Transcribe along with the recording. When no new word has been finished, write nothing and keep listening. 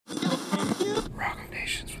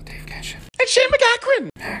Shane McGockrin.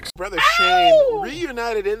 Brother Shane,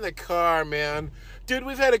 reunited in the car, man. Dude,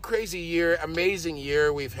 we've had a crazy year, amazing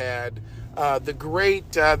year. We've had the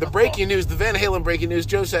breaking news, the Van Halen breaking news.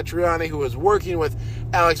 Joe Satriani, who was working with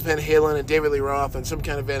Alex Van Halen and David Lee Roth on some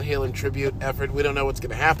kind of Van Halen tribute effort. We don't know what's going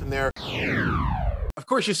to happen there. Of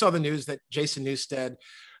course, you saw the news that Jason Newsted,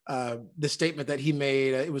 the statement that he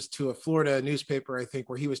made, it was to a Florida newspaper, I think,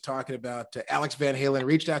 where he was talking about Alex Van Halen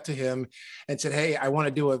reached out to him and said, hey, I want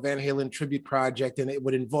to do a Van Halen tribute project, and it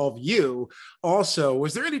would involve you. Also,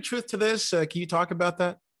 was there any truth to this? Can you talk about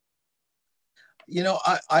that? You know,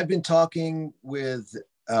 I've been talking with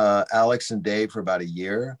Alex and Dave for about a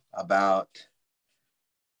year about,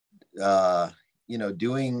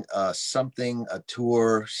 doing something, a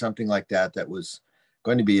tour, something like that, that was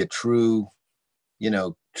going to be a true,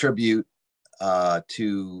 tribute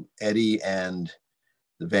to Eddie and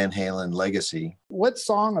the Van Halen legacy. What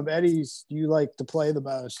song of Eddie's do you like to play the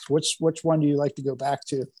most? Which one do you like to go back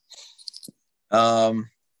to? I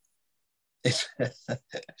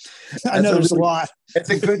know there's a lot. It's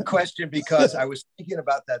a good question, because I was thinking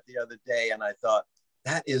about that the other day, and I thought,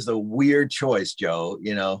 that is a weird choice, Joe.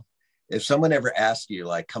 If someone ever asks you,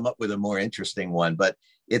 like, come up with a more interesting one, but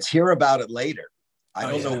it's Hear About It Later. I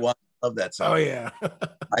don't know why I love that song. Oh, yeah.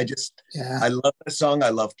 I love the song. I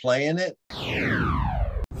love playing it.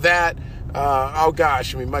 That, Michael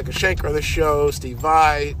Schenker on the show, Steve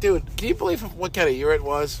Vai. Dude, can you believe what kind of year it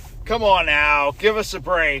was? Come on now, give us a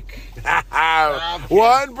break.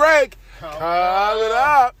 One break. Coming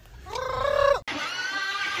up.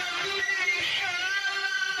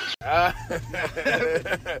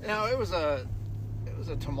 It was a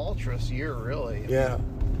tumultuous year, really. Yeah.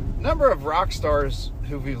 Number of rock stars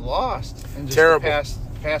who we've lost in just Terrible. the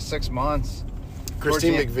past 6 months.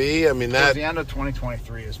 Christine McVie. Towards the end of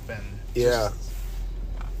 2023 has been.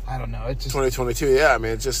 I don't know. It's just 2022. Yeah.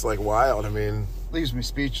 It's just like wild. Leaves me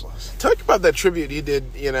speechless. Talk about that tribute you did,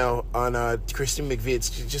 on Christine McVie. It's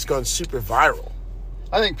just gone super viral.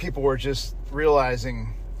 I think people were just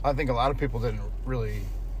realizing. I think a lot of people didn't really.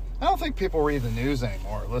 I don't think people read the news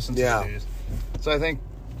anymore, listen to the news. So I think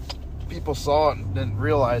people saw it and didn't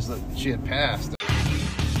realize that she had passed. Hey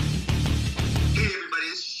everybody,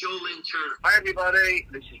 this is Joe Lynn Turner. Hi everybody,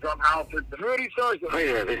 this is Rob Halford. Rudy Sargent. Hi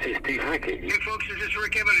there, this is Steve Hackett. You folks, this is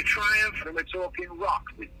Rick Emmett of Triumph, and we're talking rock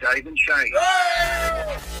with Dave and Shane.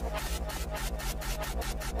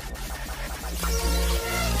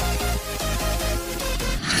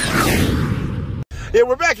 Yeah,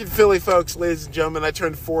 we're back in Philly, folks, ladies and gentlemen. I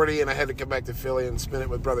turned 40, and I had to come back to Philly and spend it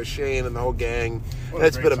with Brother Shane and the whole gang.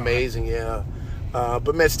 That's been amazing, yeah.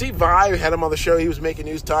 But, man, Steve Vai, had him on the show. He was making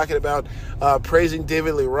news talking about praising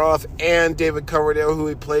David Lee Roth and David Coverdale, who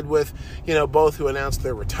he played with, both who announced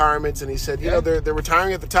their retirements. And he said, they're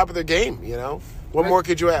retiring at the top of their game, What more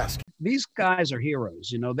could you ask? These guys are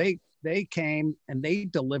heroes. They came and they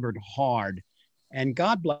delivered hard. And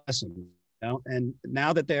God bless them, And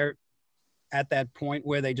now that they're at that point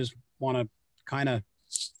where they just want to kind of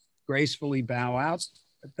gracefully bow out,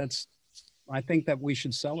 I think that we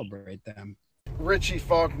should celebrate them. Richie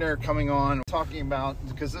Faulkner coming on, talking about,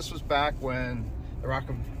 because this was back when the Rock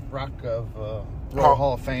of Roll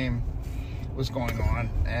Hall of Fame was going on,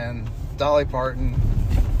 and Dolly Parton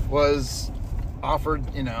was offered,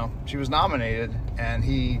 she was nominated, and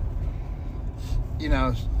he,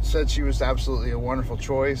 said she was absolutely a wonderful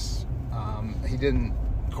choice. He didn't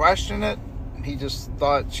question it. He just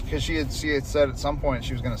thought, because she had said at some point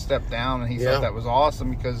she was going to step down, and he thought that was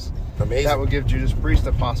awesome, because that would give Judas Priest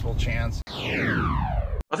a possible chance.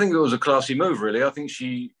 I think it was a classy move, really. I think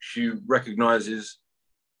she recognizes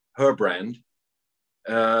her brand,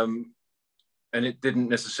 and it didn't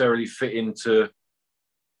necessarily fit into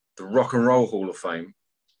the Rock and Roll Hall of Fame.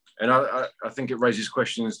 And I think it raises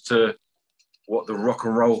questions to what the Rock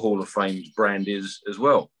and Roll Hall of Fame's brand is as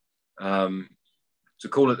well. To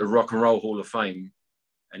call it the Rock and Roll Hall of Fame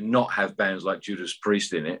and not have bands like Judas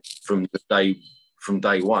Priest in it from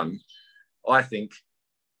day one, I think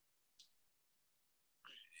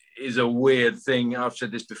is a weird thing. I've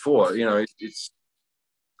said this before. It's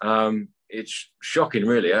shocking,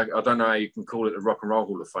 really. I don't know how you can call it the Rock and Roll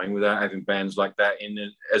Hall of Fame without having bands like that in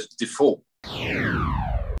as default.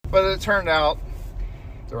 But it turned out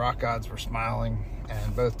the rock gods were smiling,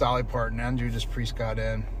 and both Dolly Parton and Judas Priest got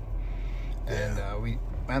in. And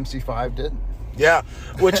MC5 didn't. Yeah,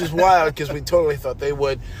 which is wild, because we totally thought they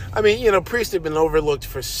would. Priest had been overlooked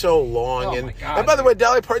for so long. And by the way,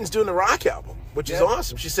 Dolly Parton's doing a rock album, which is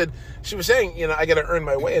awesome. She was saying, I got to earn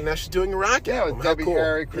my way, and now she's doing a rock album. With Debbie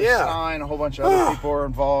Harry, Chris Stein, a whole bunch of other people were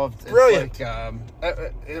involved. Brilliant.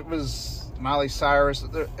 It was Miley Cyrus.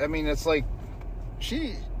 It's like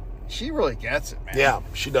she she really gets it, man. Yeah,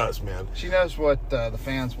 she does, man. She knows what the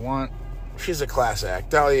fans want. She's a class act.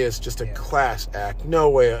 Dahlia is just a class act.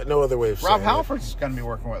 No other way of saying Rob it. Halford's going to be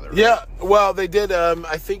working with her. Right? Yeah, well, they did.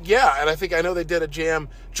 I think, and I know they did a jam.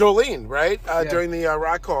 Jolene, right? During the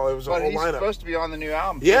Rock Hall, it was a whole he's lineup. Supposed to be on the new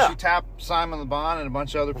album. Yeah, she tapped Simon Le Bon and a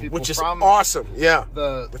bunch of other people, which is from awesome. Yeah,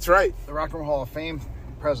 that's right. The Rock and Roll Hall of Fame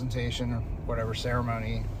presentation or whatever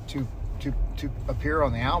ceremony to appear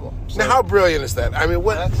on the album. So, now, how brilliant is that? I mean,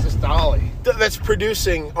 what? That's just Dolly. That's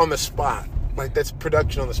producing on the spot. Like, that's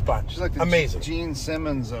production on the spot. She's like the amazing Gene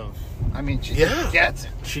Simmons of. I mean, she gets it.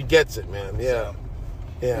 She gets it, man. Yeah,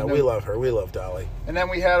 so, we love her. We love Dolly. And then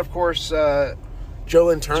we had, of course,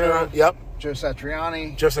 Jolene Turner. Joe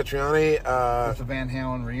Satriani. With the Van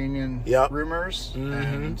Halen reunion rumors. Mm-hmm.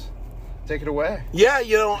 And take it away. Yeah,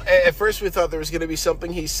 at first we thought there was going to be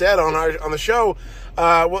something he said on the show.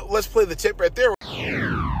 Well, let's play the tip right there.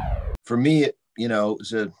 For me, it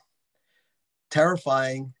was a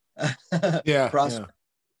terrifying process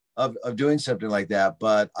of doing something like that.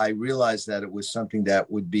 But I realized that it was something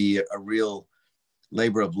that would be a real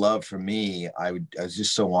labor of love for me. I was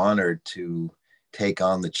just so honored to take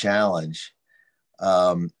on the challenge.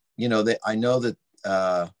 I know that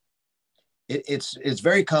it's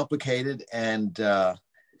very complicated, and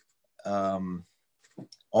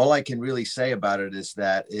all I can really say about it is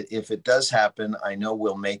that if it does happen, I know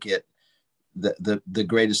we'll make it the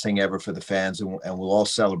greatest thing ever for the fans, and we'll all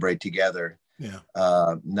celebrate together. Yeah.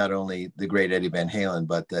 Not only the great Eddie Van Halen,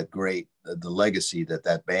 but the legacy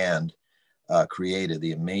that band created,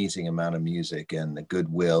 the amazing amount of music and the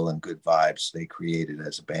goodwill and good vibes they created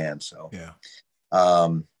as a band. So,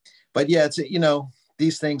 but yeah, it's,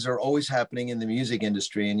 these things are always happening in the music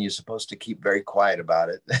industry, and you're supposed to keep very quiet about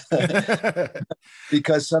it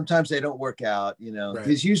because sometimes they don't work out. Right.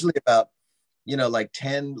 There's usually about, like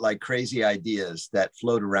 10 like crazy ideas that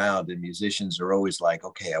float around, and musicians are always like,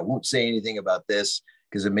 okay, I won't say anything about this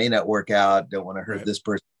because it may not work out. Don't want to hurt this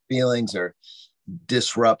person's feelings or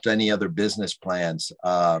disrupt any other business plans.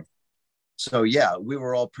 So yeah, we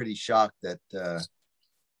were all pretty shocked that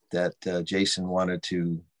Jason wanted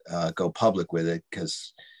to go public with it,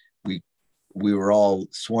 because we were all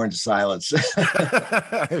sworn to silence.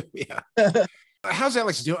 How's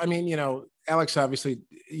Alex doing? I mean, Alex obviously,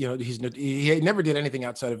 he never did anything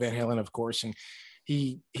outside of Van Halen, of course, and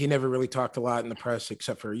he never really talked a lot in the press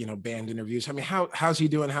except for band interviews. I mean, how's he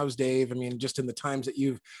doing? How's Dave? I mean, just in the times that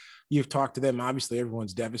you've talked to them, obviously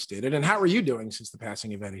everyone's devastated. And how are you doing since the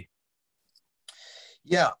passing of Eddie?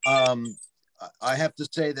 Yeah, I have to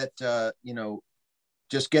say that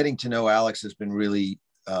just getting to know Alex has been really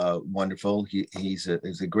wonderful. He's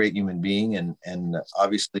a great human being, and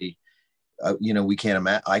obviously, I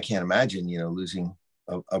can't imagine losing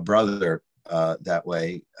a brother that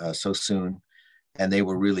way so soon. And they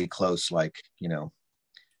were really close. Like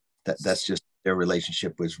that's just, their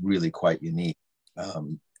relationship was really quite unique. I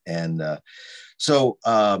don't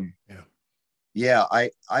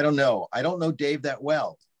know. I don't know Dave that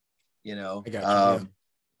well. I got you,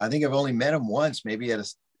 I think I've only met him once, maybe at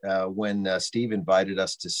when Steve invited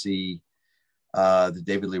us to see the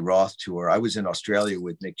David Lee Roth tour. I was in Australia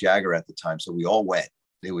with Mick Jagger at the time, so we all went.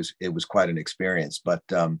 It was quite an experience. But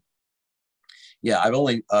I've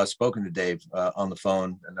only spoken to Dave on the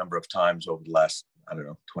phone a number of times over the last,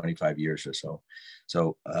 25 years or so.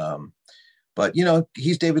 So, but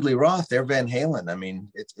he's David Lee Roth. They're Van Halen. I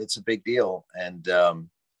mean, it's a big deal. And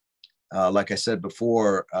like I said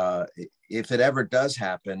before, if it ever does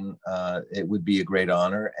happen, it would be a great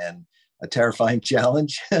honor and a terrifying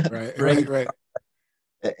challenge. Right.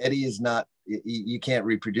 Eddie is not, you can't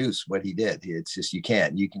reproduce what he did. It's just, you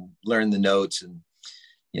can't. You can learn the notes, and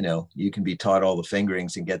you can be taught all the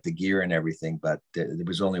fingerings and get the gear and everything, but there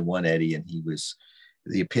was only one Eddie, and he was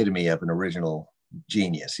the epitome of an original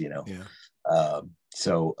genius.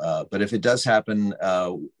 But if it does happen,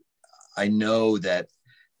 I know that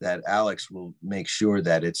Alex will make sure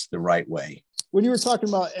that it's the right way. When you were talking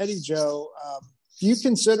about Eddie, Joe, do you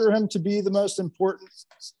consider him to be the most important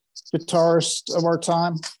guitarist of our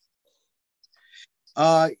time?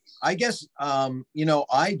 I guess, I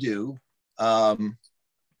do. I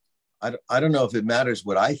don't know if it matters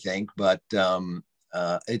what I think, but perhaps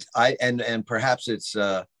it's,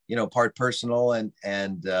 part personal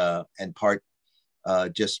and part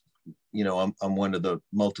just, I'm one of the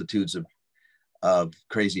multitudes of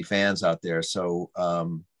crazy fans out there. So,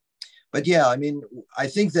 but yeah, I mean, I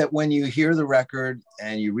think that when you hear the record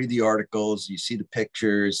and you read the articles, you see the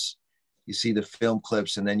pictures, you see the film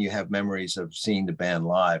clips, and then you have memories of seeing the band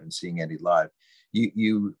live and seeing Eddie live,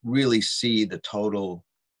 you really see the total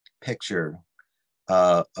picture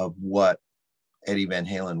of what Eddie Van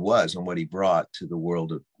Halen was and what he brought to the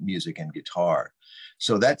world of music and guitar.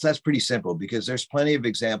 So that's pretty simple, because there's plenty of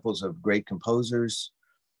examples of great composers,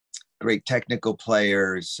 great technical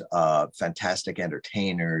players, fantastic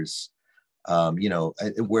entertainers,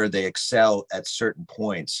 where they excel at certain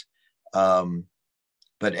points.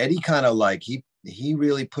 But Eddie kind of like, he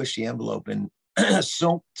really pushed the envelope in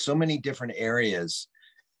so many different areas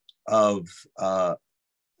of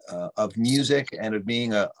music and of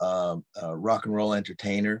being a rock and roll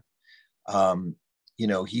entertainer.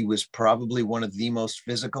 He was probably one of the most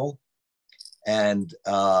physical and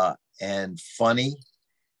funny,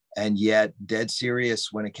 and yet dead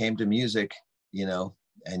serious when it came to music,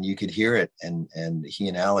 and you could hear it. And he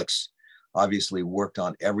and Alex obviously worked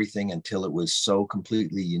on everything until it was so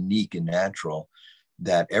completely unique and natural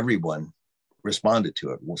that everyone responded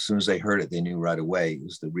to it. Well, as soon as they heard it, they knew right away it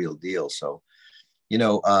was the real deal. So,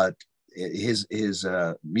 his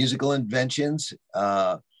musical inventions,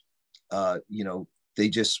 they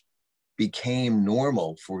just became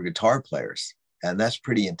normal for guitar players. And that's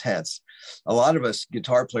pretty intense. A lot of us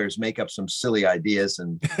guitar players make up some silly ideas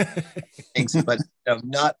and things, but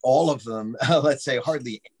not all of them, let's say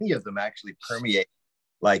hardly any of them actually permeate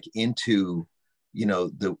like into,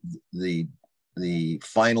 the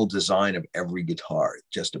final design of every guitar,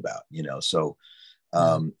 just about, So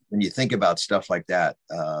when you think about stuff like that,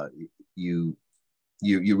 you're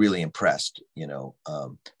really impressed,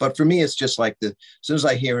 But for me, it's just like as soon as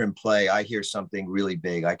I hear him play, I hear something really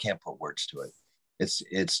big. I can't put words to it.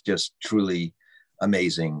 It's just truly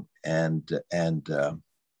amazing, and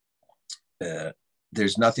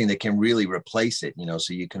there's nothing that can really replace it,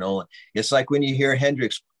 So you can only. It's like when you hear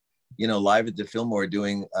Hendrix, live at the Fillmore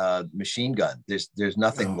doing Machine Gun. There's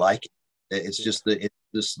nothing like it. It's just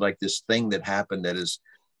like this thing that happened that is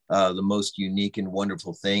the most unique and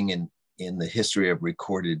wonderful thing in the history of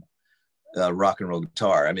recorded rock and roll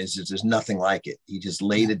guitar. I mean, there's nothing like it. He just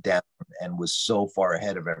laid it down and was so far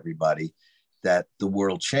ahead of everybody that the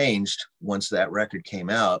world changed once that record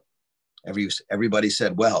came out. Everybody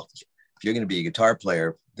said, well, if you're going to be a guitar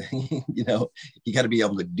player, you got to be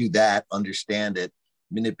able to do that, understand it,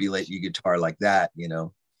 manipulate your guitar like that,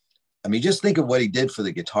 I mean, just think of what he did for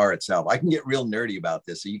the guitar itself. I can get real nerdy about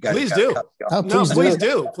this. So you guys please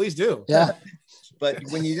do. Please do. Yeah. But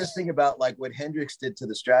when you just think about like what Hendrix did to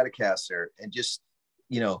the Stratocaster, and just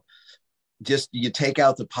you take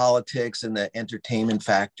out the politics and the entertainment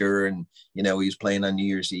factor, and he was playing on New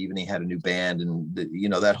Year's Eve and he had a new band, and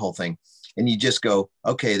that whole thing, and you just go,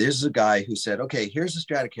 okay, there's a guy who said, okay, here's the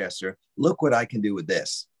Stratocaster, look what I can do with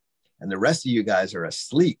this, and the rest of you guys are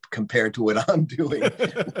asleep compared to what I'm doing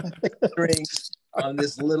on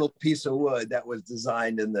this little piece of wood that was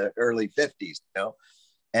designed in the early 50s,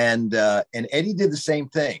 and Eddie did the same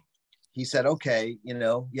thing. He said, okay,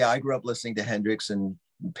 I grew up listening to Hendrix and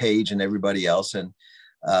Page and everybody else, and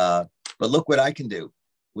but look what I can do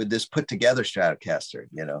with this put together Stratocaster,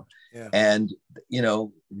 and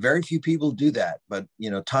very few people do that, but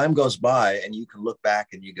time goes by and you can look back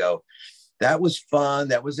and you go, that was fun,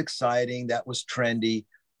 that was exciting, that was trendy,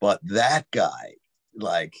 but that guy,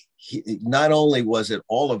 like, not only was it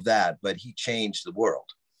all of that, but he changed the world,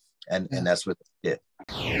 and that's what he did.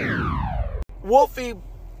 Wolfie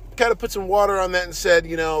kind of put some water on that and said,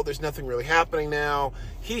 there's nothing really happening now.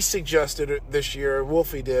 He suggested it this year,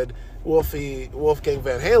 Wolfgang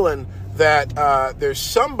Van Halen, that there's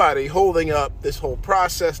somebody holding up this whole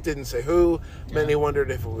process, didn't say who. Many wondered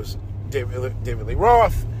if it was David Lee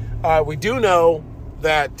Roth. We do know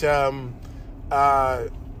that, a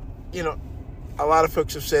lot of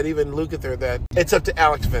folks have said, even Lukather, that it's up to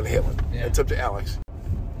Alex Van Halen. Yeah. It's up to Alex.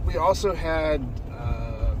 We also had,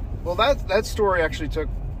 that story actually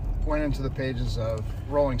went into the pages of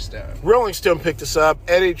Rolling Stone. Rolling Stone picked us up.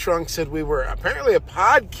 Eddie Trunk said we were apparently a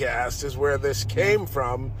podcast is where this came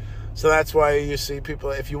from. So that's why you see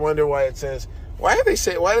people, if you wonder why it says, why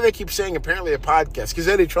do they keep saying apparently a podcast? Because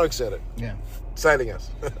Eddie Trunk said it. Yeah. Citing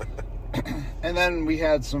us. And then we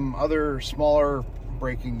had some other smaller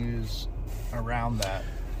breaking news around that.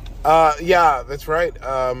 Yeah, that's right.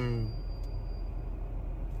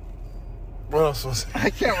 What else was it?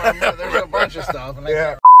 I can't remember. There's a bunch of stuff.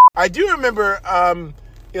 And I do remember,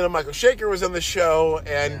 Michael Shaker was on the show,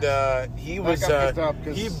 and he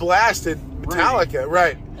blasted Metallica, Rudy,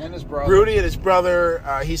 right? And his brother. Rudy and his brother.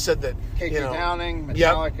 He said that KK Downing,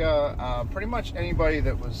 Metallica, pretty much anybody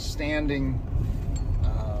that was standing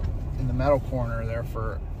in the metal corner there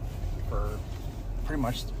for pretty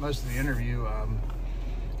much most of the interview.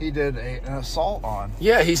 he did an assault on.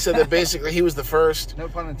 Yeah, he said that basically he was the first. No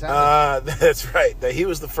pun intended. That's right. That he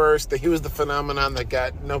was the first. That he was the phenomenon that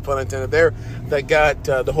got, no pun intended there, that got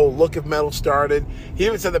the whole look of metal started. He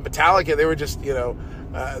even said that Metallica, they were just,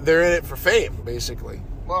 they're in it for fame, basically.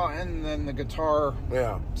 Well, and then the guitar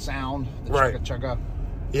sound, the right. chugga chugga.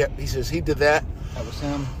 Yep, he says he did that. That was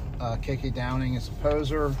him. KK Downing is a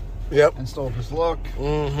poser. Yep. And stole his look.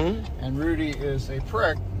 Mm-hmm. And Rudy is a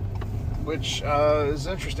prick, which is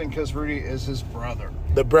interesting because Rudy is his brother.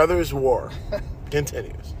 The brothers' war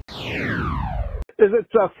continues. Is it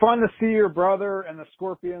fun to see your brother and the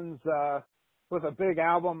Scorpions with a big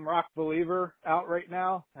album, Rock Believer, out right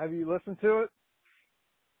now? Have you listened to it?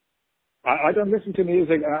 I don't listen to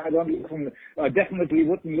music. I definitely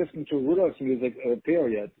wouldn't listen to Rudolph's music,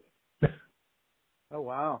 period. Oh,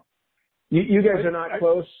 wow. You guys are not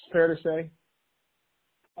close, fair to say?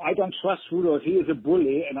 I don't trust Rudolph. He is a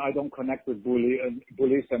bully, and I don't connect with bullies,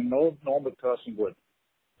 and no normal person would.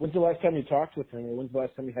 When's the last time you talked with him, or when's the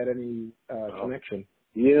last time you had any connection?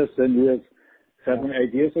 Years and years. 7,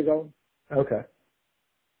 8 years ago. Okay.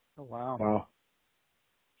 Oh, wow. Wow.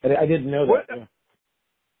 I didn't know that.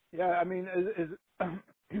 Yeah, I mean, is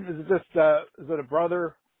it just is it a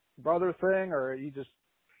brother thing, or you just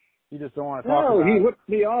don't want to talk about it? No, he ripped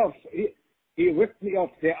me off. He ripped me off.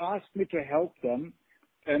 They asked me to help them,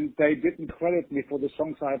 and they didn't credit me for the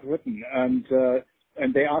songs I've written. And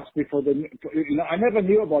they asked me for I never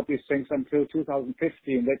knew about these things until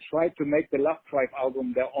 2015. They tried to make the Love Tribe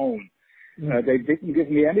album their own. They didn't give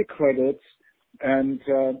me any credits, and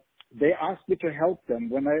they asked me to help them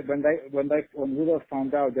when Rudolph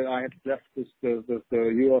found out that I had left the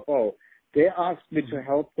UFO. They asked me to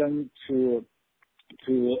help them to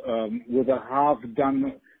with a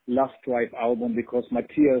half-done Love Tribe album because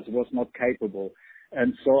Matthias was not capable.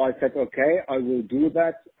 And so I said, okay, I will do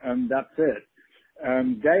that, and that's it.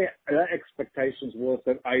 Their expectations was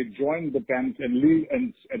that I join the band and leave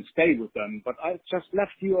and stay with them. But I just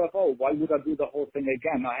left UFO. Why would I do the whole thing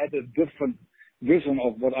again? I had a different vision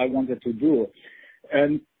of what I wanted to do.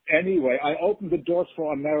 And anyway, I opened the doors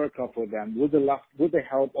for America for them with the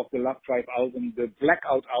help of the Love Tribe album. The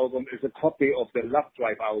Blackout album is a copy of the Love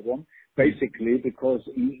Tribe album, basically, because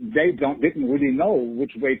they didn't really know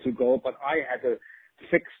which way to go, but I had a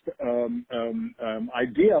fixed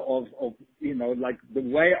idea of like the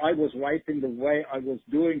way I was writing, the way I was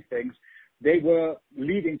doing things, they were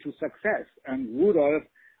leading to success. And Rudolph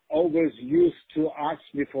always used to ask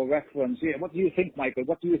me for reference. Yeah, what do you think, Michael?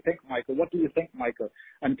 What do you think, Michael? What do you think, Michael?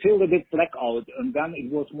 Until they did Blackout, and then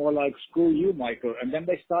it was more like, screw you, Michael. And then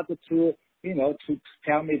they started to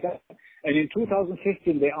tell me that. And in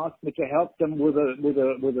 2015, they asked me to help them with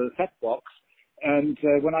a set box. And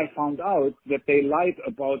when I found out that they lied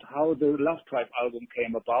about how the Love Tribe album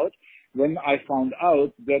came about, when I found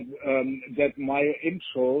out that my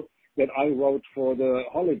intro that I wrote for the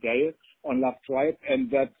holiday on Love Tribe, and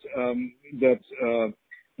that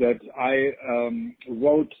I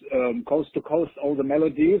wrote coast to coast all the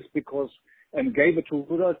melodies and gave it to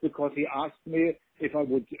Rudolph because he asked me if I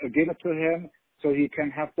would give it to him so he can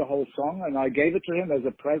have the whole song, and I gave it to him as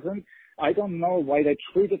a present. I don't know why they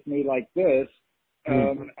treated me like this.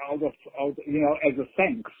 Out as a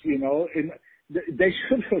thanks, they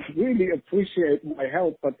should have really appreciated my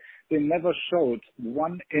help, but they never showed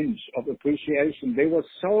 1 inch of appreciation. They were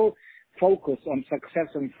so focused on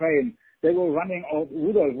success and fame.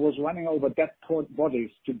 Rudolph was running over dead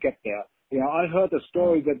bodies to get there. I heard a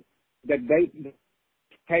story that they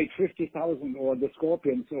paid 50,000, or the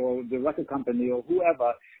Scorpions or the record company or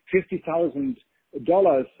whoever, $50,000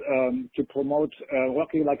 to promote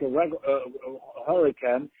Rocky Like a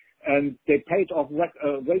Hurricane, and they paid off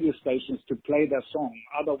radio stations to play their song.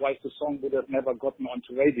 Otherwise, the song would have never gotten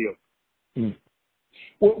onto radio.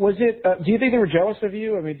 Was it? Do you think they were jealous of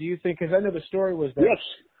you? I mean, do you think? Because I know the story was that yes,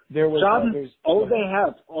 there was all they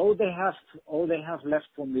have left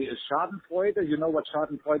for me is Schadenfreude. You know what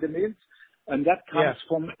Schadenfreude means, and that comes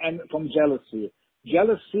from jealousy.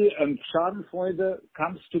 Jealousy and Schadenfreude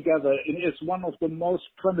comes together, and it's one of the most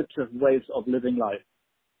primitive ways of living life.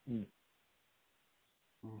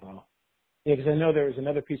 Wow. Yeah, because I know there was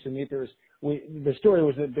another piece of meat. The story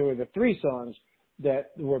was that there were the 3 songs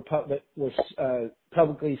that was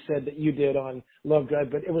publicly said that you did on Love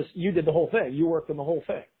Drive, but you did the whole thing. You worked on the whole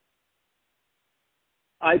thing.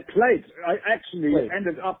 I actually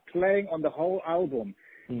ended up playing on the whole album,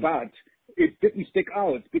 but it didn't stick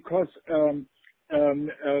out because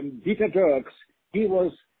Dieter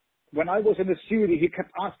Dierks, when I was in the studio, he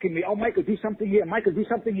kept asking me, oh, Michael, do something here, Michael, do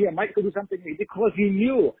something here, Michael, do something here, because he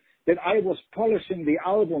knew that I was polishing the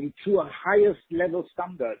album to a highest level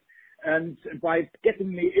standard. and by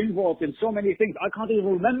getting me involved in so many things. I can't even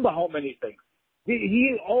remember how many things.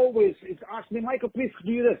 He always asked me, Michael, please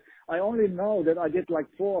do this. I only know that I did like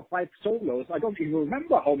 4 or 5 solos. I don't even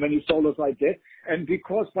remember how many solos I did. And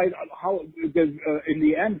because in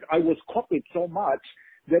the end I was copied so much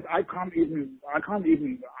that I can't even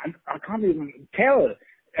tell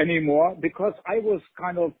anymore, because I was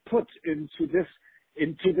kind of put into this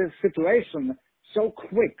situation so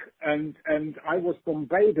quick, and I was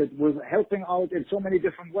bombarded with helping out in so many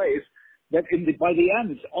different ways that by the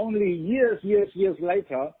end, only years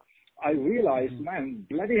later, I realized, man,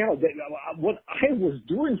 bloody hell, what I was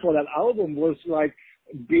doing for that album was like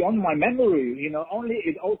beyond my memory. You know, only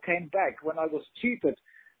it all came back when I was cheated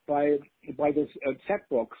by this set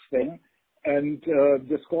box thing, and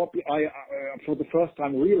the Scorpion. I for the first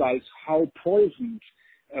time realized how poisoned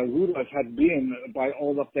Rudolph had been by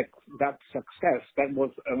all of that success. That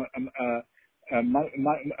was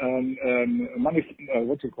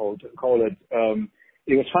what do you call it?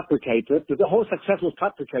 It was fabricated. The whole success was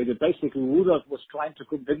fabricated. Basically, Rudolph was trying to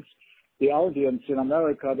convince the audience in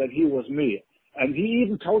America that he was me. And he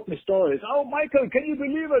even told me stories. Oh, Michael, can you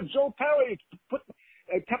believe it? Joe Perry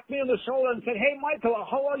tapped me on the shoulder and said, hey, Michael,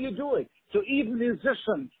 how are you doing? So even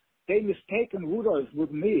musicians, they mistaken Rudolph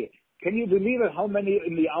with me. Can you believe it? How many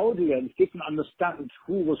in the audience didn't understand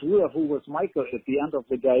who was Rudolph, who was Michael at the end of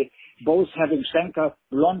the day, both having Schenker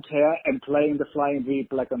blonde hair and playing the Flying V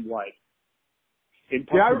black and white.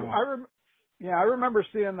 Yeah, I remember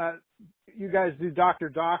seeing that you guys do Dr.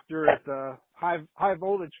 Doctor at the High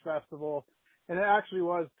Voltage Festival, and it actually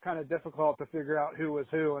was kind of difficult to figure out who was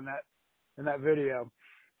who in that video.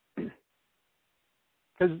 Because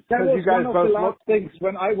you guys both looked.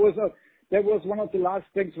 That was one of the last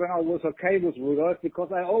things when I was okay with Rudolph,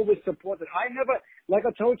 because I always supported. I never, like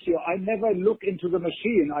I told you, I never looked into the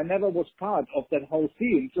machine. I never was part of that whole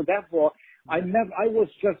scene. So therefore, I was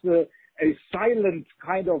just a silent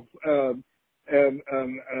kind of,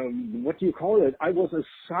 what do you call it? I was a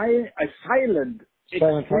silent,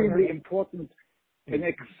 extremely important,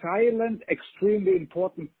 extremely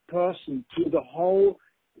important person to the whole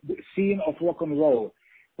scene of rock and roll.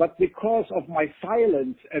 But because of my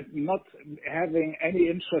silence and not having any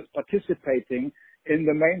interest participating in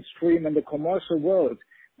the mainstream and the commercial world,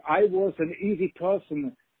 I was an easy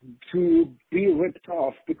person to be ripped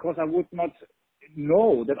off, because I would not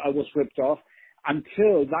know that I was ripped off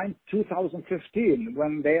until 2015,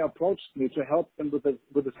 when they approached me to help them with the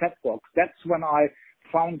set box. That's when I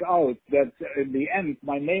found out that in the end,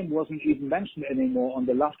 my name wasn't even mentioned anymore on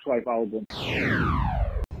the Love Tribe album.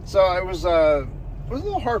 So it was a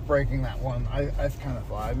little heartbreaking, that one. I kind of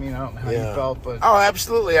thought. I mean, I don't know how you felt, but oh,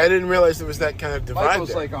 absolutely. I didn't realize there was that kind of divide. Mike was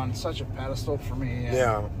there. like on such a pedestal for me.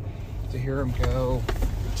 Yeah. To hear him go,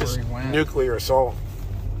 just where he went. Nuclear assault.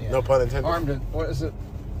 Yeah. No pun intended. Armed. What is it?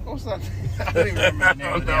 What was that? I don't even remember the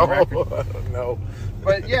name of the record. I don't know.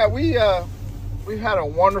 But yeah, we've had a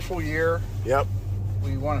wonderful year. Yep.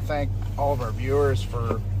 We want to thank all of our viewers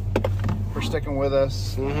for sticking with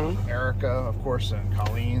us. Mm-hmm. Erica, of course, and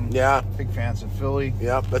Colleen. Yeah. Big fans in Philly.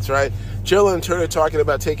 Yep, that's right. Jill and Turner talking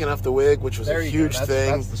about taking off the wig, which was a huge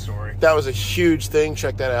thing. That's the story. That was a huge thing.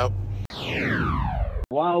 Check that out.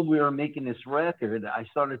 While we were making this record, I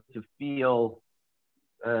started to feel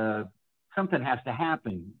something has to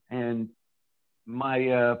happen. And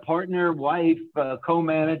my partner, wife,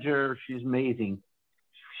 co-manager, she's amazing.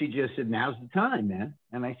 She just said, now's the time, man.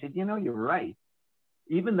 And I said, you're right.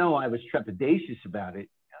 Even though I was trepidatious about it,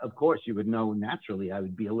 of course, you would know naturally I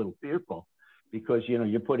would be a little fearful, because,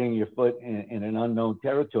 you're putting your foot in an unknown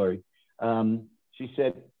territory. She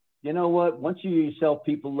said, you know what? Once you're yourself,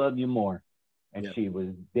 people love you more. And she was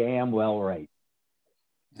damn well right.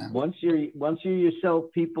 Yeah. Once you're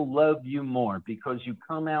yourself, people love you more, because you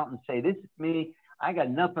come out and say, this is me. I got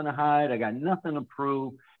nothing to hide. I got nothing to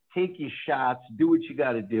prove. Take your shots. Do what you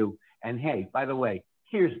got to do. And hey, by the way,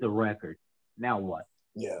 here's the record. Now what?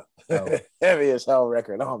 Yeah. So, heavy as hell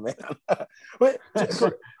record. Oh man. But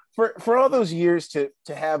for all those years to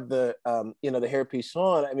have the the hairpiece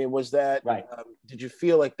on, I mean, was that right? Did you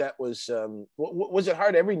feel like that was was it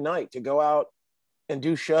hard every night to go out and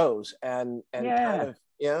do shows and kind of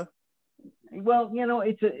Well,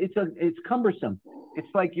 it's cumbersome. It's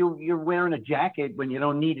like you're wearing a jacket when you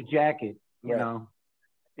don't need a jacket, you know,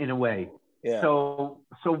 in a way. Yeah. So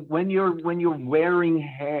when you're wearing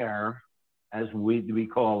hair, as we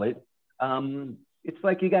call it, it's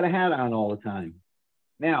like you got a hat on all the time.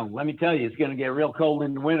 Now, let me tell you, it's going to get real cold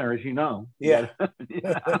in the winter, as you know. Yeah.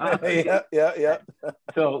 Yeah.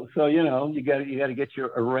 So you got to get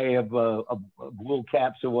your array of wool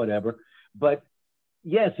caps or whatever. But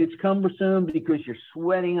yes, it's cumbersome because you're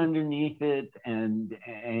sweating underneath it, and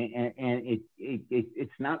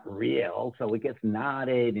it's not real, so it gets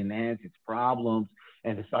knotted and has its problems,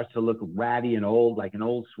 and it starts to look ratty and old, like an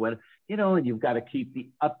old sweater, you know. And you've got to keep the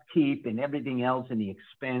upkeep and everything else and the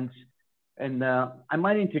expense. And I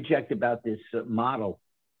might interject about this model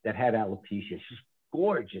that had alopecia. She's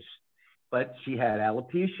gorgeous, but she had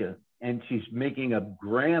alopecia, and she's making a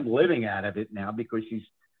grand living out of it now because she's,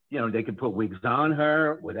 you know, they can put wigs on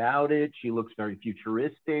her without it. She looks very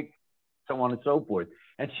futuristic, so on and so forth.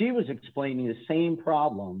 And she was explaining the same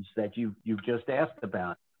problems that you've just asked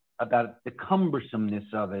about the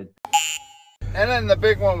cumbersomeness of it. And then the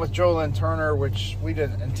big one with Joe Lynn Turner, which we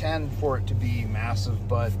didn't intend for it to be massive,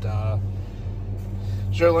 but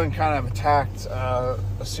Joe Lynn kind of attacked a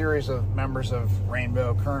series of members of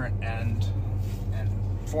Rainbow, current and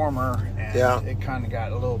former, and it kind of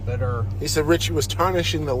got a little bitter. He said Richie was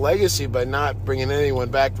tarnishing the legacy by not bringing anyone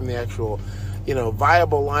back from the actual, you know,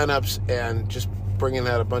 viable lineups, and just bringing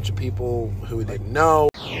out a bunch of people who we didn't know.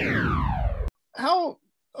 How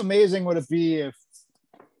amazing would it be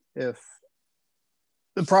if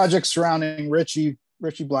the projects surrounding Richie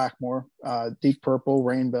Blackmore, Deep Purple,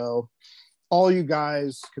 Rainbow, all you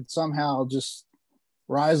guys could somehow just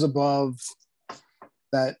rise above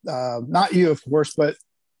that, not you, of course, but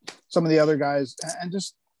some of the other guys, and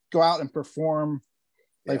just go out and perform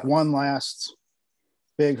like one last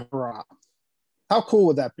big hurrah. How cool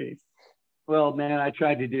would that be? Well, man, I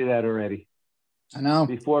tried to do that already. I know.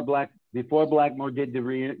 Before Blackmore did the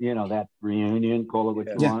that reunion, call it what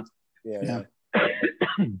you want. Yeah.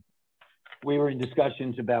 We were in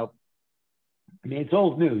discussions about, I mean, it's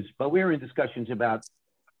old news, but we were in discussions about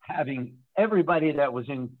having everybody that was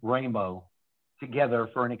in Rainbow together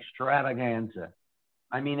for an extravaganza.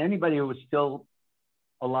 I mean, anybody who was still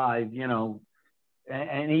alive, you know,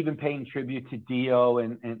 and even paying tribute to Dio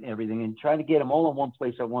and everything, and trying to get them all in one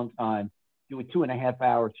place at one time, do a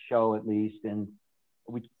 2.5-hour show at least, and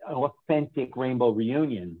an authentic Rainbow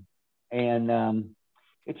reunion. And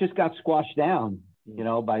it just got squashed down, you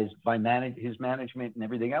know, by his management and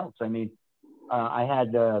everything else. I mean, I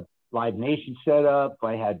had Live Nation set up.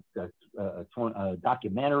 I had a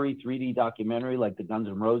documentary, 3D documentary, like the Guns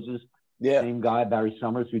N' Roses. Yeah. Same guy, Barry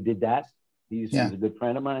Summers, who did that. He's a good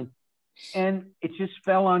friend of mine. And it just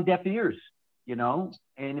fell on deaf ears, you know,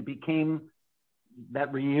 and it became,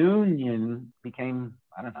 that reunion became,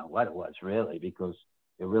 I don't know what it was really, because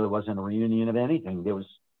it really wasn't a reunion of anything. There was,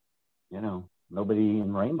 you know, nobody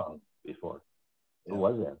in Rainbow before. Who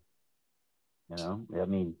was there? You know, I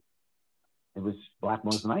mean, it was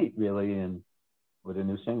Blackmore's night really, and with a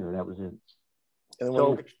new singer, that was it.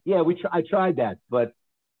 So yeah, I tried that, but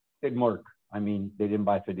it didn't work. I mean, they didn't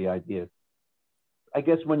buy for the idea. I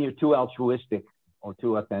guess when you're too altruistic or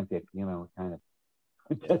too authentic, you know, kind of,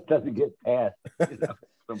 it just doesn't get past, you know,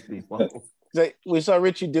 some people. We saw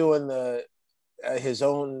Richie doing his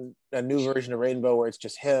own new version of Rainbow where it's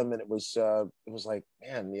just him, and it was like,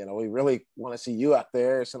 man, you know, we really want to see you out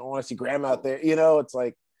there, so I don't want to see Graham out there, you know. It's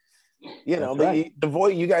like, you know, the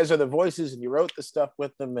voice, you guys are the voices, and you wrote the stuff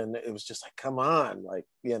with them, and it was just like, come on, like,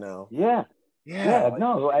 you know.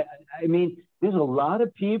 No, I mean, there's a lot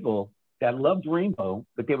of people that loved Rainbow,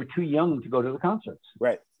 but they were too young to go to the concerts,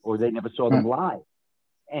 right? Or they never saw them live.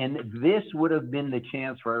 And this would have been the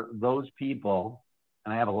chance for those people.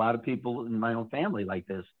 And I have a lot of people in my own family like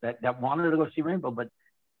this that wanted to go see Rainbow, but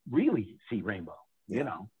really see Rainbow, you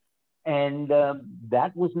know. And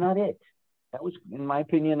that was not it. That was, in my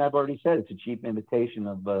opinion, I've already said, it's a cheap imitation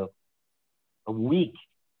of a weak,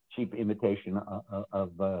 cheap imitation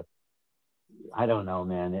of I don't know,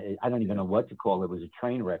 man. I don't even know what to call it. It was a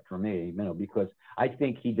train wreck for me, you know, because I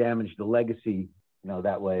think he damaged the legacy, you know,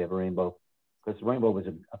 that way of Rainbow, because Rainbow was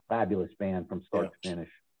a fabulous band from start to finish.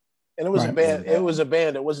 And it was a band. It was a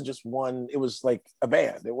band. It wasn't just one. It was like a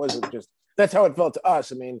band. It wasn't just. That's how it felt to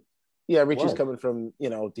us. I mean, yeah, Richie's coming from, you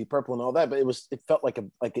know, Deep Purple and all that, but it felt like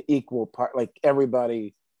an equal part. Like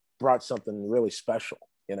everybody brought something really special.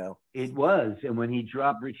 You know, it was. And when he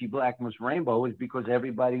dropped Richie Blackmore's Rainbow, it was because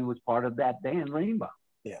everybody was part of that band Rainbow.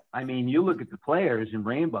 Yeah. I mean, you look at the players in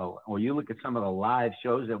Rainbow, or you look at some of the live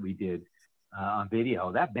shows that we did on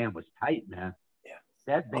video. That band was tight, man. Yeah.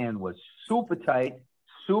 That band was super tight,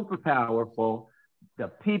 super powerful. The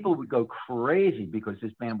people would go crazy because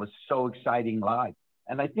this band was so exciting live.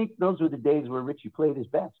 And I think those were the days where Richie played his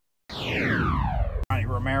best. Ronnie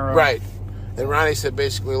Romero. Right. And Ronnie said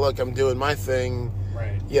basically, look, I'm doing my thing.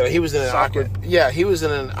 Right. You know, he was in an he was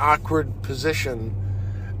in an awkward position.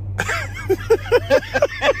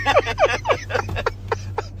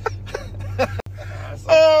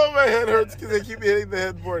 Oh, my head hurts because they keep hitting the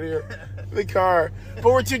headboard here. The car. But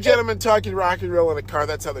we're two gentlemen talking rock and roll in a car.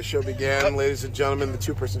 That's how the show began, ladies and gentlemen. The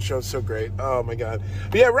two-person show is so great. Oh, my God.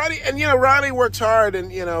 But yeah, Ronnie works hard,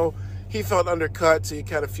 and, he felt undercut, so you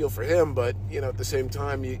kind of feel for him. But, at the same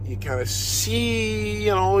time, you kind of see,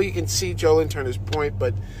 you can see Joe Lynn Turner's point,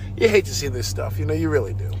 but you hate to see this stuff. You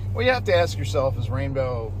really do. Well, you have to ask yourself, is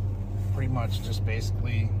Rainbow pretty much just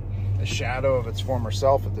basically a shadow of its former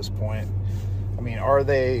self at this point? I mean, are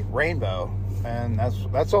they Rainbow? And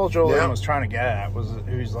that's all Joe Lynn was trying to get at.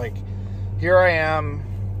 He's like, here I am.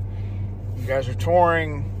 You guys are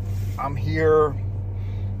touring. I'm here.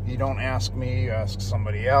 You don't ask me. You ask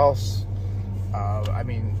somebody else. I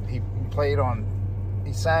mean, he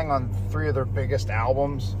sang on 3 of their biggest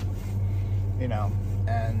albums. And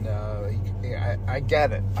I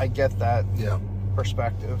get it. I get that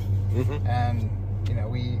perspective. Mm-hmm. And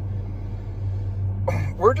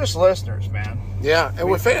we're just listeners, man. Yeah, and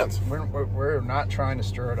we're fans. We're not trying to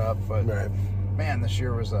stir it up, but man, this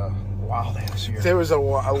year was a wild ass year. There was a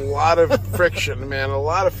lot of friction, man. A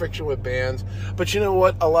lot of friction with bands, but you know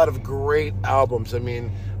what? A lot of great albums. I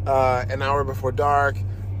mean, An Hour Before Dark.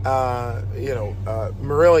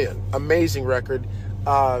 Marillion, amazing record.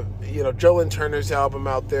 Joe Lynn Turner's album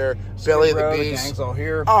out there, Belly of the Beast. The Gang's All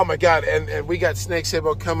Here. Oh my God! And we got Snake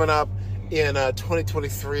Sabo coming up in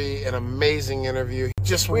 2023, an amazing interview.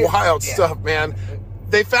 Just wild stuff, man.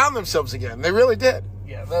 They found themselves again. They really did.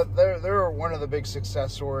 Yeah, they're one of the big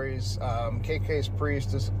success stories. KK's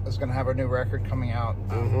Priest is going to have a new record coming out.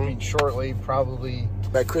 Shortly, probably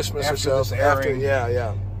by Christmas after or so. This airing.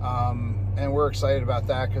 Yeah. And we're excited about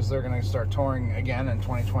that because they're going to start touring again in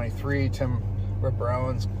 2023. Tim Ripper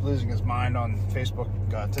Owens losing his mind on Facebook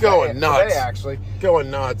today. Going nuts. Today, actually. Going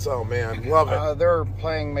nuts. Oh, man. Love it. They're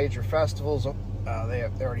playing major festivals. They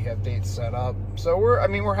already have dates set up. So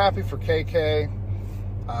we're happy for KK.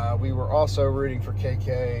 We were also rooting for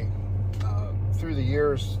KK through the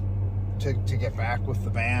years to get back with the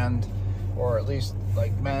band, or at least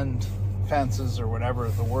like mend fences or whatever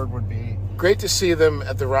the word would be. Great to see them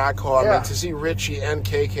at the Rock Hall. Yeah. I mean, to see Richie and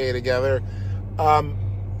KK together.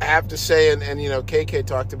 I have to say, and KK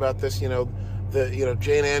talked about this.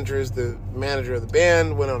 Jane Andrews, the manager of the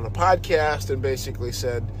band, went on a podcast and basically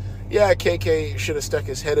said, yeah, KK should have stuck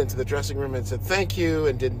his head into the dressing room and said thank you,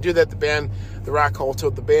 and didn't do that. The Rock Hall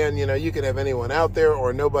told the band, you could have anyone out there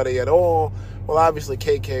or nobody at all. Well, obviously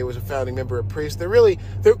KK was a founding member of Priest.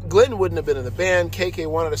 Glenn wouldn't have been in the band. KK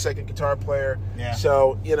wanted a second guitar player. Yeah.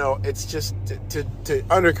 So, it's just to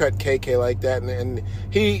undercut KK like that. And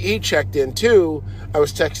he checked in too. I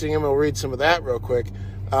was texting him. I'll read some of that real quick.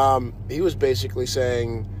 He was basically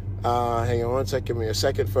saying, hang on one second, give me a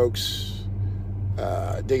second, folks.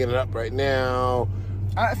 Digging it up right now.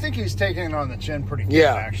 I think he's taking it on the chin pretty good,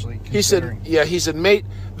 actually. He said, mate,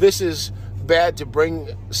 this is bad to bring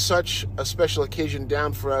such a special occasion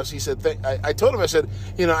down for us. He said, I told him, I said,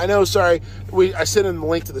 I know, sorry. I sent him the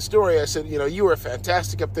link to the story. I said, you were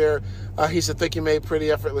fantastic up there. He said, thank you, mate.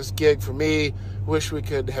 Pretty effortless gig for me. Wish we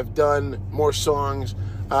could have done more songs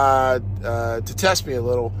to test me a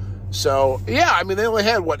little. So, yeah, they only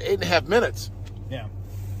had, 8.5 minutes? Yeah.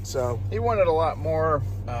 So he wanted a lot more.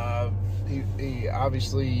 He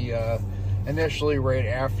obviously initially right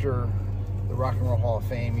after the Rock and Roll Hall of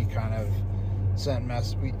Fame, he kind of sent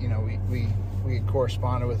we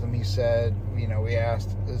corresponded with him. He said, we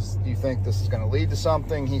asked, do you think this is going to lead to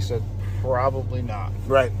something? He said, probably not.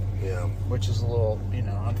 Right. Yeah. Which is a little,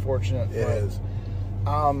 unfortunate. It is.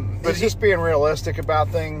 But he's just being realistic about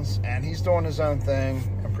things, and he's doing his own thing,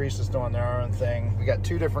 and Priest is doing their own thing. We got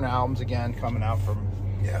 2 different albums again coming out from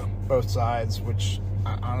both sides, which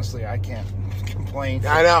honestly I can't complain.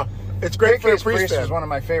 I know. It's great for a Priest is one of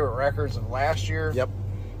my favorite records of last year. Yep.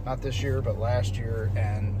 Not this year, but last year.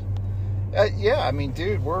 And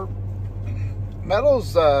dude, metal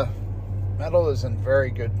is in very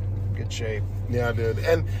good shape. Yeah, dude.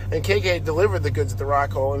 And KK delivered the goods at the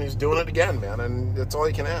Rock Hall, and he's doing it again, man. And that's all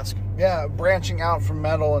you can ask. Yeah, branching out from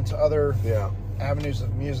metal into other avenues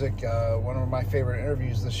of music. One of my favorite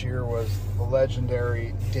interviews this year was the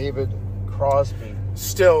legendary David Crosby.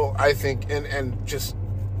 Still, I think, and just,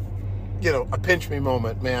 a pinch me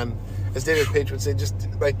moment, man. As David Page would say, just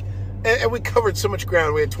like, and we covered so much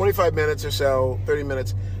ground. We had 25 minutes or so, 30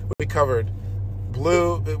 minutes. We covered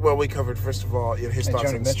Blue. Well, we covered, first of all, his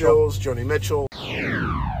thoughts on Stills, Joni Mitchell.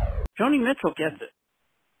 Joni Mitchell gets it.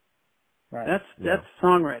 Right. That's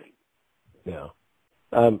songwriting. Yeah.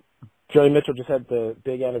 Joni Mitchell just had the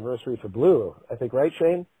big anniversary for Blue, I think, right,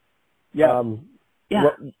 Shane? Yeah. Yeah.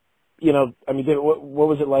 What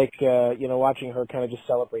was it like, watching her kind of just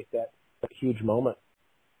celebrate that huge moment?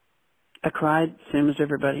 I cried, same as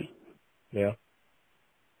everybody. Yeah.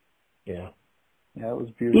 Yeah. Yeah, it was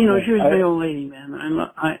beautiful. You know, she was my old lady, man.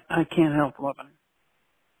 I can't help loving her.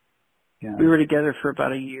 Yeah. We were together for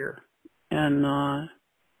about a year, and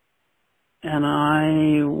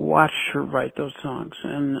I watched her write those songs,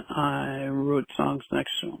 and I wrote songs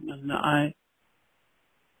next to them, and I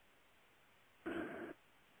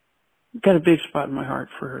got a big spot in my heart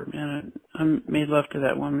for her, man. I made love to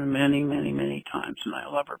that woman many, many, many times, and I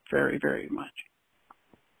love her very, very much.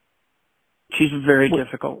 She's a very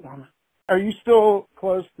difficult woman. Are you still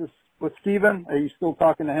close with Steven? Are you still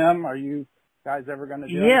talking to him? Are you guys ever going to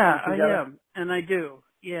do anything together? I am, and I do.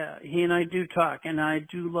 Yeah, he and I do talk, and I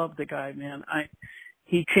do love the guy, man.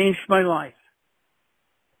 He changed my life.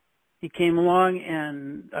 He came along,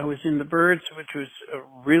 and I was in the Byrds, which was a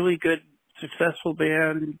really good, successful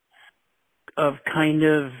band of kind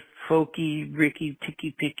of folky, Ricky,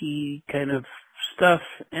 ticky-picky kind of stuff,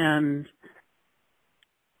 and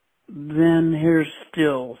then here's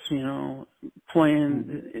Stills, you know,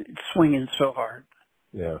 playing, swinging so hard.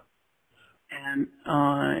 Yeah. And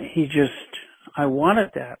I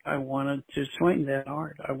wanted that. I wanted to swing that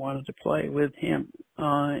hard. I wanted to play with him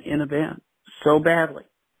in a band so badly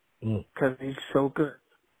because he's so good.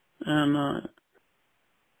 And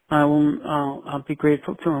I'll be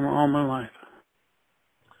grateful to him all my life.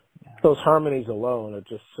 Those harmonies alone are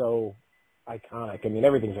just so iconic. I mean,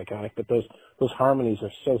 everything's iconic, but those harmonies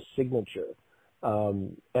are so signature.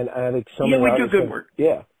 And I think so many artists do good work.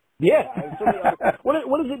 Yeah. Yeah. And so many artists,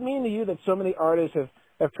 what does it mean to you that so many artists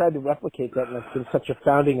have tried to replicate that, and it's been such a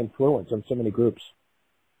founding influence on so many groups?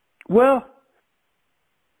 Well,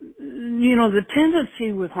 you know, the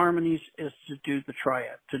tendency with harmonies is to do the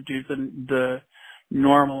triad, to do the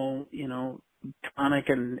normal, you know, tonic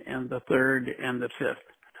and the third and the fifth.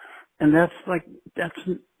 And that's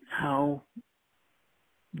how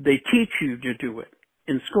they teach you to do it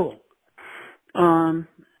in school.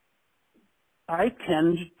 I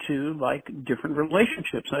tend to like different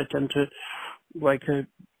relationships. I tend to like to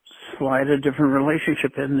slide a different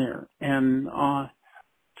relationship in there. And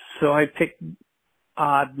so I pick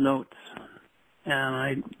odd notes, and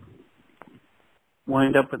I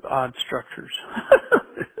wind up with odd structures.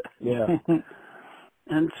 Yeah.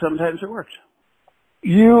 And sometimes it works.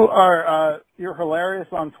 You are you're hilarious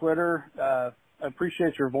on Twitter. I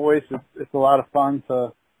appreciate your voice. It's a lot of fun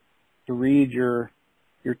to read your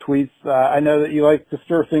tweets. I know that you like to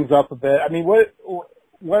stir things up a bit. I mean, what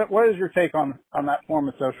is your take on that form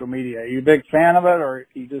of social media? Are you a big fan of it, or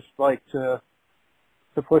you just like to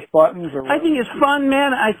push buttons? Or I think it's fun,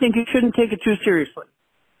 man. I think you shouldn't take it too seriously.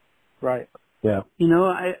 Right. Yeah. You know,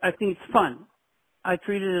 I think it's fun. I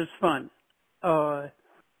treat it as fun.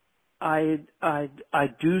 I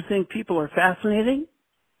do think people are fascinating,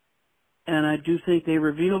 and I do think they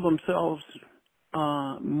reveal themselves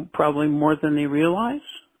probably more than they realize.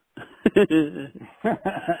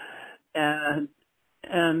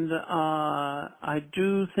 and I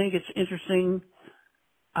do think it's interesting.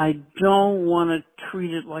 I don't want to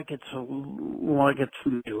treat it like it's my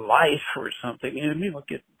life or something. You know, people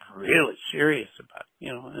get really serious about it,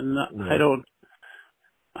 you know, and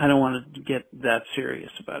I don't want to get that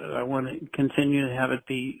serious about it. I want to continue to have it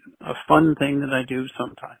be a fun thing that I do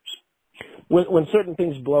sometimes. When certain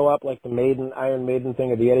things blow up, like the Iron Maiden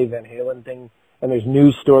thing or the Eddie Van Halen thing, and there's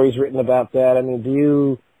news stories written about that, I mean, do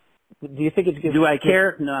you think it's good? Do I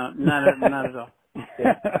care? No, not at all.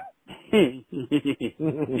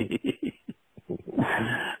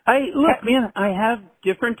 Look, man, I have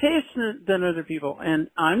different tastes than other people, and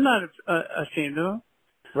I'm not ashamed of them.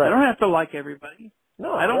 Right. I don't have to like everybody.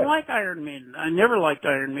 No, I don't like Iron Maiden. I never liked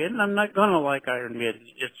Iron Maiden. I'm not going to like Iron Maiden.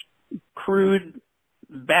 It's crude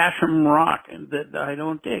Basham rock that I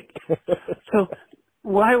don't dig. So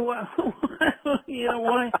why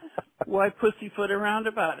pussyfoot around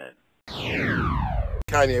about it?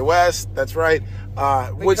 Kanye West, that's right.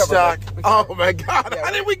 Woodstock. Oh my God! Yeah,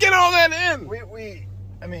 how did we get all that in?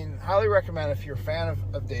 I mean, highly recommend if you're a fan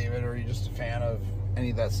of David, or you're just a fan of any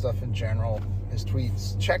of that stuff in general, his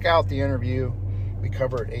tweets. Check out the interview. We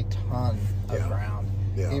covered a ton of ground.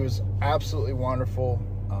 Yeah. He was absolutely wonderful.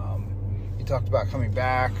 He talked about coming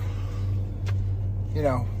back. You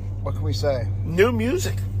know, what can we say? New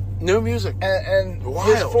music. And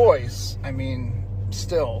his voice, I mean,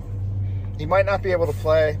 still, he might not be able to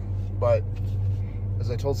play, but as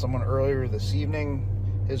I told someone earlier this evening,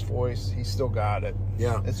 his voice, he still got it.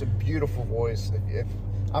 Yeah. It's a beautiful voice. If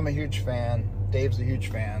I'm a huge fan. Dave's a huge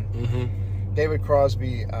fan. Mm-hmm. David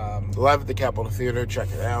Crosby. Live at the Capitol Theater. Check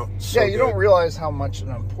it out. So you don't realize how much an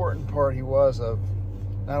important part he was of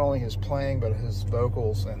not only his playing, but his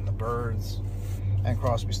vocals and the Byrds and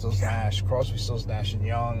Crosby, Stills, Nash. Crosby, Stills, Nash and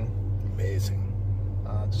Young. Amazing.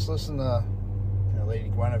 just listen to Lady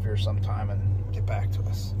Guinevere sometime and get back to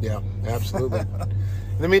us. Yeah, absolutely.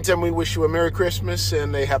 In the meantime, we wish you a Merry Christmas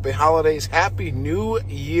and a Happy Holidays, Happy New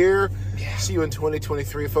Year. Yeah. See you in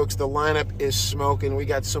 2023, folks. The lineup is smoking. We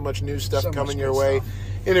got so much new stuff coming your way.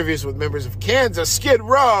 Stuff. Interviews with members of Kansas, Skid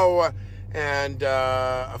Row, and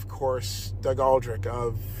of course Doug Aldrich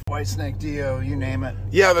of Whitesnake, Dio, you name it.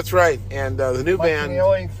 Yeah, that's right. And the new Mike band,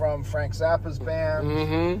 Neely from Frank Zappa's band.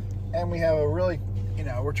 Mm-hmm. And we have a really,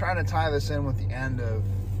 we're trying to tie this in with the end of,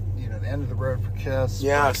 the end of the road for Kiss.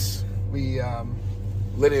 Yes. We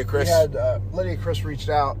Lydia Chris. We had Lydia Chris reached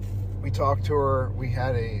out. We talked to her. We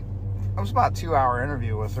had it was about a 2-hour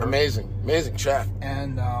interview with her. Amazing chat.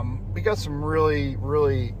 And we got some really,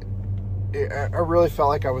 really, I really felt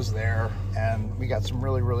like I was there, and we got some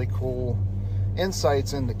really, really cool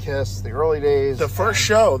insights into Kiss, the early days. The first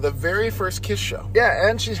show, the very first Kiss show. Yeah,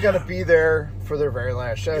 and she's going to be there for their very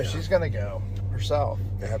last show. Yeah. She's going to go herself.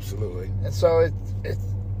 Absolutely. And so it's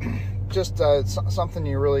just something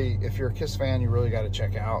you really, if you're a Kiss fan, you really got to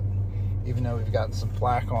check out, even though we've gotten some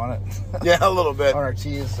flack on it. Yeah, a little bit. On our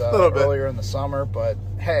teas earlier in the summer. But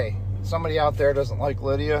hey, somebody out there doesn't like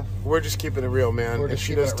Lydia. We're just keeping it real, man. And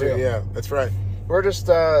she does too. Real. Yeah, that's right. We're just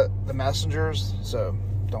the messengers, so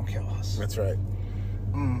don't kill us. That's right.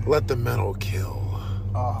 Let the metal kill.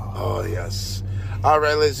 Oh, yes. All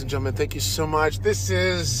right, ladies and gentlemen, thank you so much. This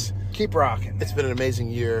is... Keep rocking. It's been an amazing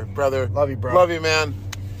year, brother. Love you, bro. Love you, man.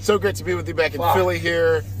 So great to be with you back in Philly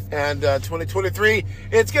here. And 2023,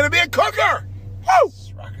 it's going to be a cooker. Woo!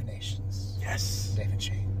 Rocker Nations. Yes. David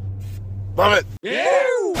Shane. Love it.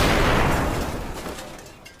 Yeah!